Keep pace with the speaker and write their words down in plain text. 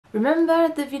Remember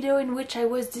the video in which I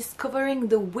was discovering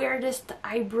the weirdest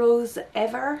eyebrows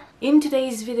ever? In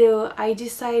today's video I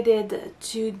decided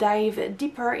to dive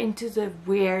deeper into the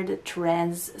weird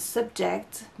trends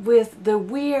subject with the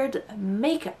weird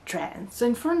makeup trends. So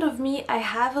in front of me I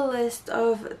have a list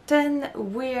of 10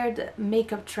 weird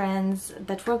makeup trends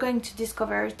that we're going to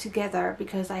discover together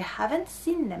because I haven't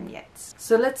seen them yet.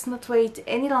 So let's not wait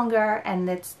any longer and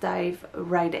let's dive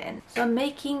right in. So I'm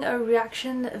making a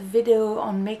reaction video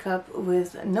on makeup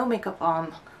with no makeup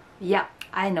on. Yeah,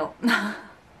 I know.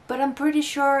 But I'm pretty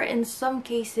sure in some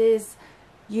cases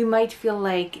you might feel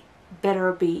like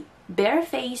better be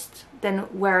barefaced than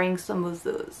wearing some of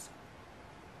those.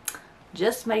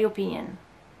 Just my opinion.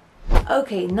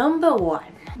 Okay, number 1.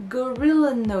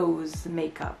 Gorilla nose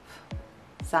makeup.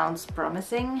 Sounds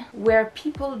promising. Where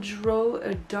people draw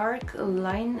a dark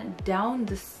line down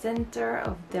the center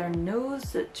of their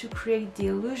nose to create the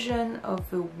illusion of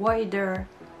a wider,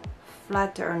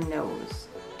 flatter nose.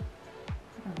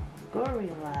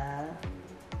 Gorilla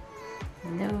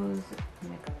nose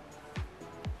makeup.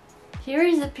 Here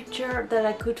is a picture that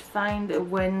I could find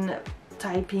when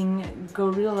typing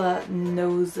gorilla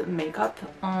nose makeup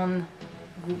on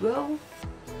Google.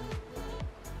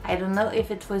 I don't know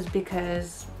if it was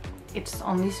because it's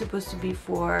only supposed to be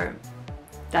for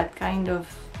that kind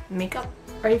of makeup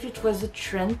or if it was a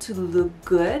trend to look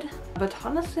good, but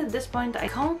honestly at this point I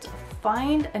can't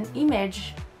find an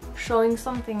image showing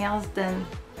something else than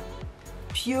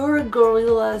pure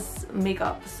gorilla's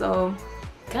makeup. So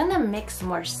kind of makes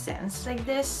more sense like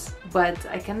this, but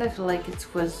I kind of feel like it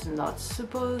was not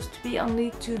supposed to be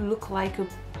only to look like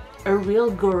a real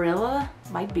gorilla.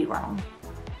 Might be wrong.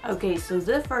 Okay, so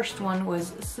the first one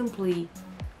was simply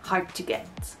hard to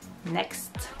get.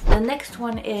 Next. The next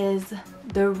one is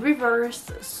the reverse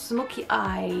smoky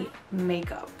eye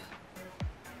makeup.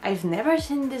 I've never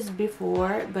seen this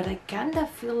before, but I kinda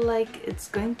feel like it's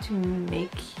going to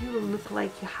make you look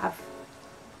like you have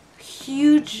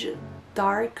huge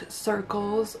dark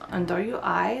circles under your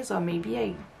eyes, or maybe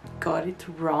I got it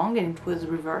wrong and it was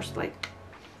reversed. Like,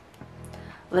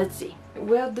 let's see.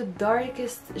 Where the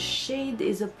darkest shade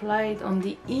is applied on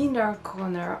the inner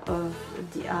corner of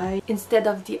the eye instead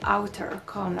of the outer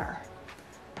corner,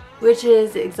 which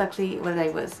is exactly what I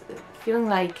was feeling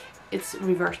like. It's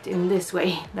reversed in this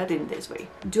way, not in this way.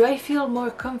 Do I feel more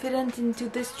confident into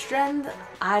this trend?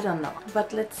 I don't know,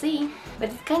 but let's see. But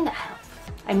it kind of helps.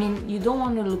 I mean, you don't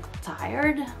want to look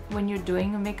tired when you're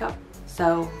doing a makeup,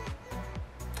 so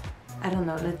I don't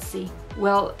know, let's see.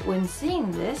 Well, when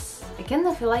seeing this, I kind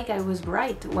of feel like I was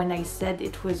right when I said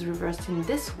it was reversed in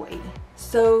this way.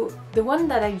 So the one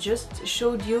that I just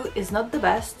showed you is not the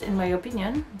best in my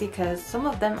opinion, because some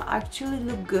of them actually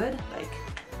look good. Like,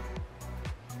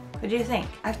 what do you think?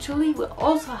 Actually, we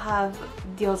also have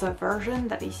the other version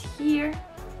that is here,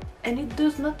 and it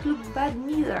does not look bad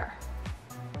neither.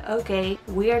 Okay,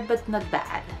 weird but not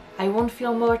bad. I won't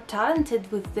feel more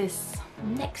talented with this.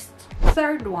 Next.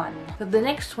 Third one. So the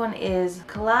next one is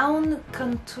clown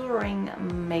contouring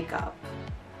makeup.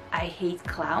 I hate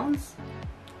clowns.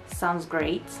 Sounds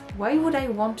great. Why would I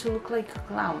want to look like a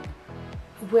clown?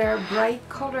 Where bright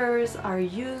colors are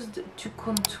used to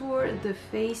contour the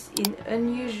face in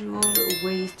unusual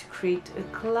ways to create a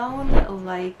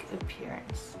clown-like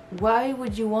appearance. Why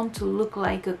would you want to look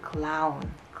like a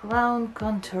clown? Clown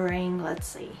contouring, let's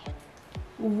see.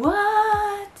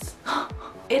 What?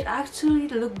 It actually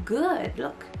looked good,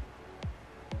 look.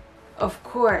 Of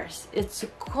course, it's a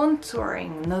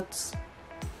contouring, not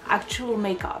actual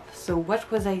makeup. So what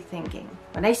was I thinking?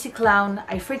 When I see clown,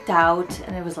 I freaked out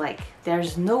and I was like,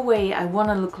 there's no way I want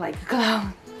to look like a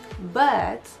clown.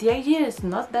 But the idea is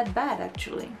not that bad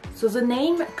actually. So the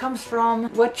name comes from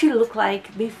what you look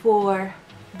like before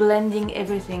blending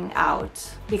everything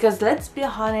out. Because let's be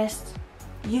honest,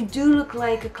 you do look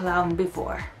like a clown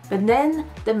before. But then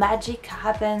the magic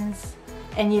happens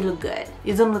and you look good.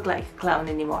 You don't look like a clown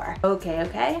anymore.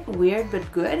 Okay, weird but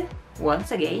good.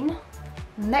 Once again.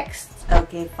 Next.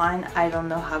 Okay, fine, I don't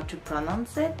know how to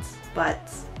pronounce it, but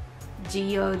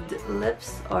geode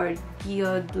lips or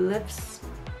geode lips,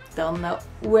 don't know.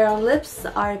 Where lips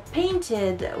are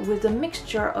painted with a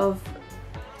mixture of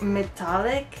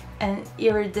metallic and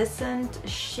iridescent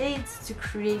shades to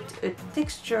create a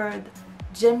textured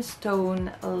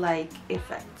gemstone-like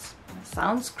effect.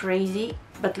 Sounds crazy,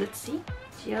 but let's see.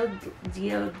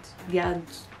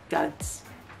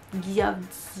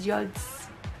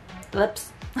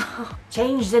 Lips.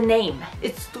 Change the name.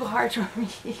 It's too hard for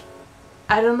me.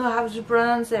 I don't know how to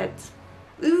pronounce it.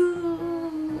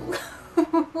 Ooh.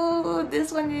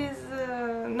 This one is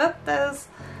not as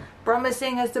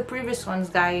promising as the previous ones,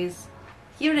 guys.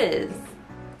 Here it is.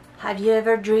 Have you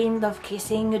ever dreamed of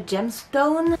kissing a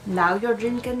gemstone? Now your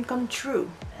dream can come true.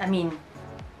 I mean,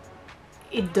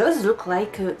 it does look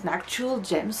like an actual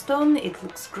gemstone. It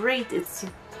looks great. It's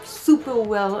super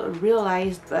well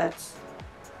realized, but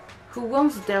who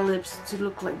wants their lips to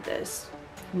look like this?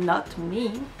 Not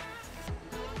me.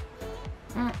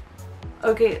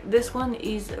 Okay, this one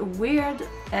is weird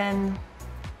and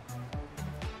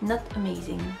not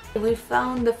amazing. We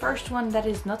found the first one that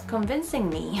is not convincing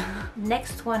me.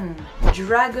 Next one,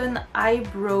 dragon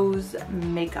eyebrows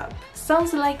makeup.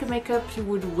 Sounds like a makeup you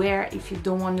would wear if you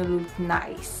don't want to look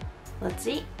nice. Let's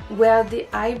see. Where the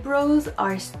eyebrows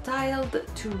are styled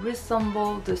to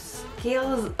resemble the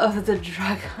scales of the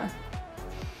dragon.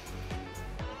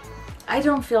 I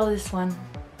don't feel this one.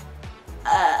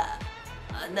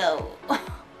 No.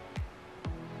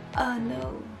 Oh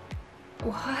no.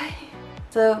 Why?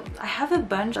 So I have a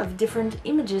bunch of different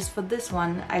images for this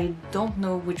one. I don't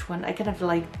know which one. I kind of feel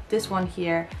like this one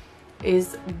here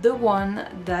is the one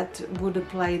that would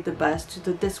apply the best to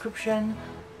the description,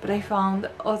 but I found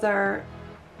other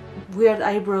weird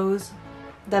eyebrows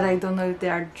that I don't know if they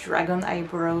are dragon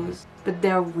eyebrows, but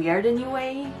they're weird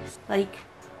anyway. Like,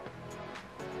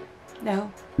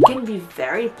 no. You can be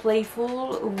very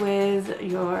playful with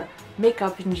your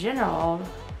makeup in general,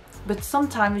 but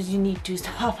sometimes you need to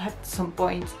stop at some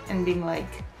point and being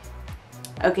like,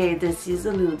 okay, this is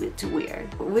a little bit too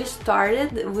weird. We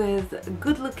started with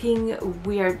good-looking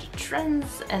weird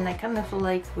trends, and I kind of feel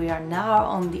like we are now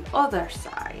on the other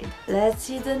side. Let's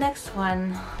see the next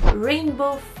one.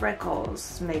 Rainbow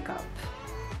freckles makeup.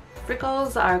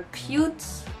 Freckles are cute,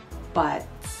 but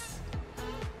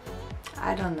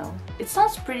I don't know. It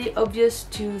sounds pretty obvious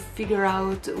to figure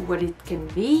out what it can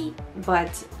be,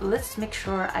 but let's make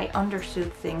sure I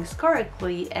understood things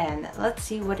correctly and let's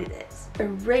see what it is.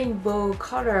 Rainbow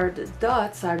colored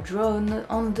dots are drawn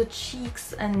on the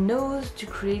cheeks and nose to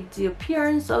create the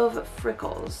appearance of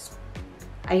freckles.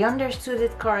 I understood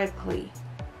it correctly.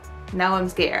 Now I'm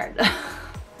scared.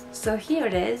 So here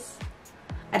it is.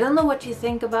 I don't know what you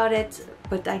think about it,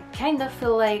 but I kind of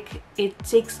feel like it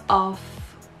takes off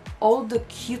all the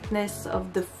cuteness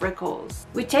of the freckles.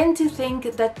 We tend to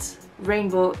think that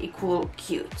rainbow equal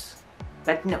cute,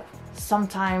 but no,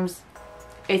 sometimes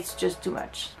it's just too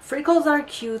much. Freckles are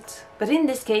cute, but in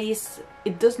this case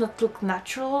it does not look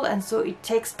natural, and so it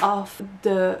takes off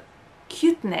the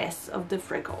cuteness of the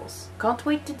freckles. Can't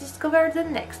wait to discover the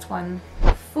next one.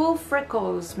 Full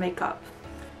freckles makeup.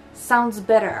 Sounds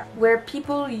better, where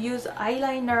people use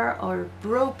eyeliner or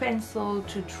brow pencil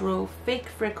to draw fake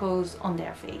freckles on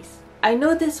their face. I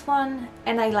know this one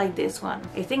and I like this one.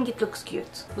 I think it looks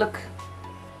cute. Look.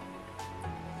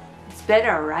 It's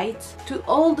better, right? To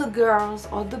all the girls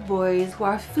or the boys who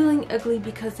are feeling ugly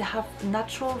because they have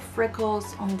natural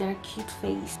freckles on their cute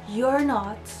face, you're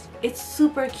not. It's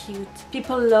super cute.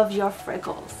 People love your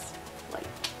freckles.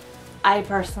 I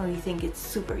personally think it's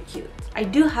super cute. I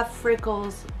do have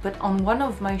freckles, but on one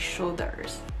of my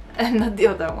shoulders and not the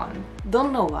other one.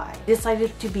 Don't know why.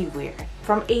 Decided to be weird.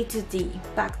 From A to D,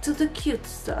 back to the cute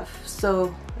stuff.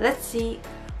 So let's see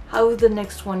how the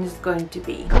next one is going to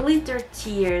be. Glitter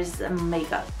tears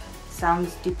makeup.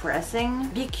 Sounds depressing.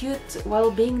 Be cute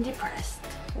while being depressed.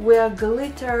 Where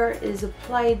glitter is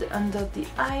applied under the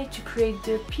eye to create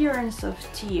the appearance of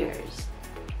tears.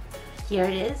 Here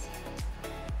it is.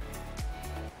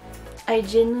 I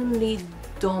genuinely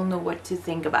don't know what to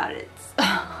think about it.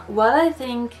 While I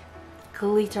think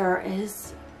glitter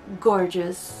is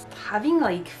gorgeous, having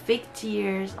like fake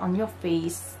tears on your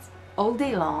face all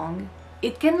day long,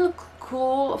 it can look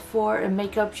cool for a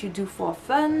makeup you do for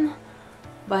fun,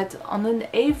 but on an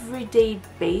everyday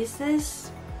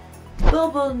basis,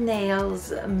 bubble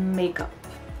nails makeup.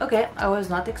 Okay, I was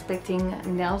not expecting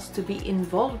nails to be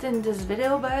involved in this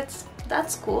video, but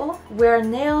that's cool. Where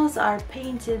nails are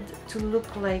painted to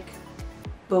look like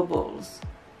bubbles.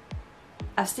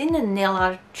 I've seen a nail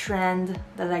art trend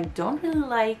that I don't really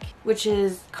like, which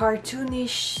is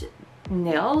cartoonish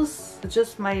nails.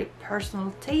 Just my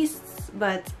personal tastes,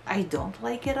 but I don't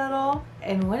like it at all.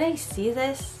 And when I see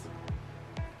this,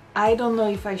 I don't know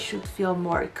if I should feel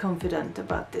more confident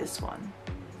about this one.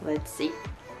 Let's see.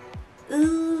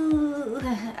 Ooh,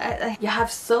 you have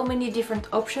so many different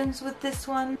options with this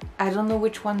one. I don't know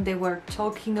which one they were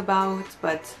talking about,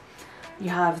 but you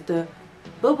have the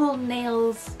bubble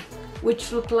nails,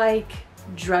 which look like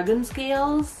dragon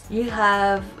scales. You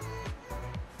have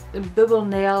a bubble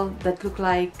nail that look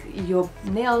like your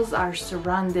nails are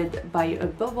surrounded by a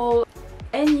bubble,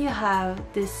 and you have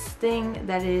this thing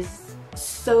that is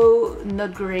so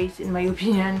not great in my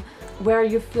opinion, where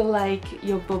you feel like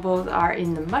your bubbles are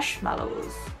in the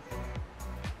marshmallows.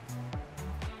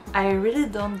 I really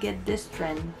don't get this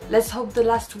trend. Let's hope the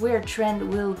last weird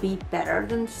trend will be better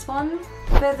than this one.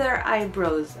 Feather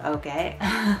eyebrows, okay.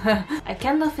 I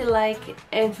kind of feel like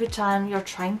every time you're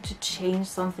trying to change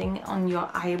something on your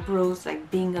eyebrows,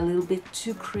 like being a little bit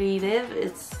too creative,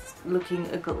 it's looking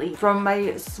ugly. From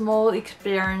my small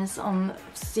experience on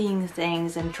seeing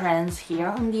things and trends here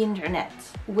on the internet,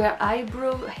 where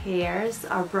eyebrow hairs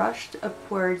are brushed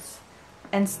upwards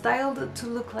and styled to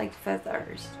look like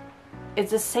feathers.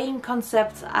 It's the same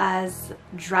concept as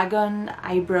dragon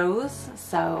eyebrows,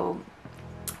 so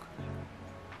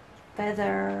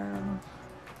feather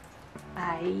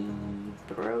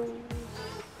eyebrows.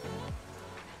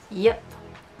 Yep,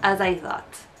 as I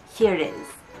thought. Here it is.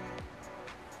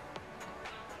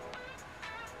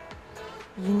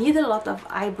 You need a lot of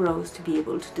eyebrows to be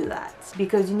able to do that,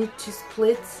 because you need to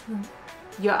split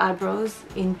your eyebrows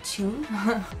in two.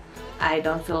 I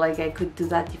don't feel like I could do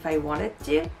that if I wanted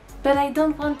to, but I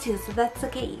don't want to, so that's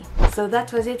okay. So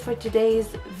that was it for today's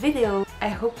video. I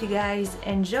hope you guys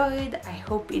enjoyed. I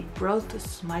hope it brought a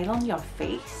smile on your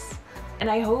face,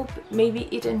 and I hope maybe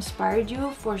it inspired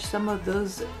you for some of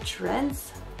those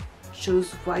trends.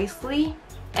 Choose wisely.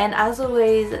 And as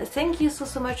always, thank you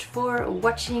so much for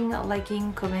watching,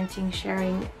 liking, commenting,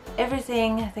 sharing,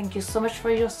 everything. Thank you so much for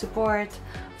your support,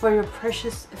 for your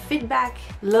precious feedback.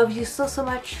 Love you so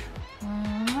much.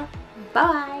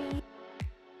 Bye!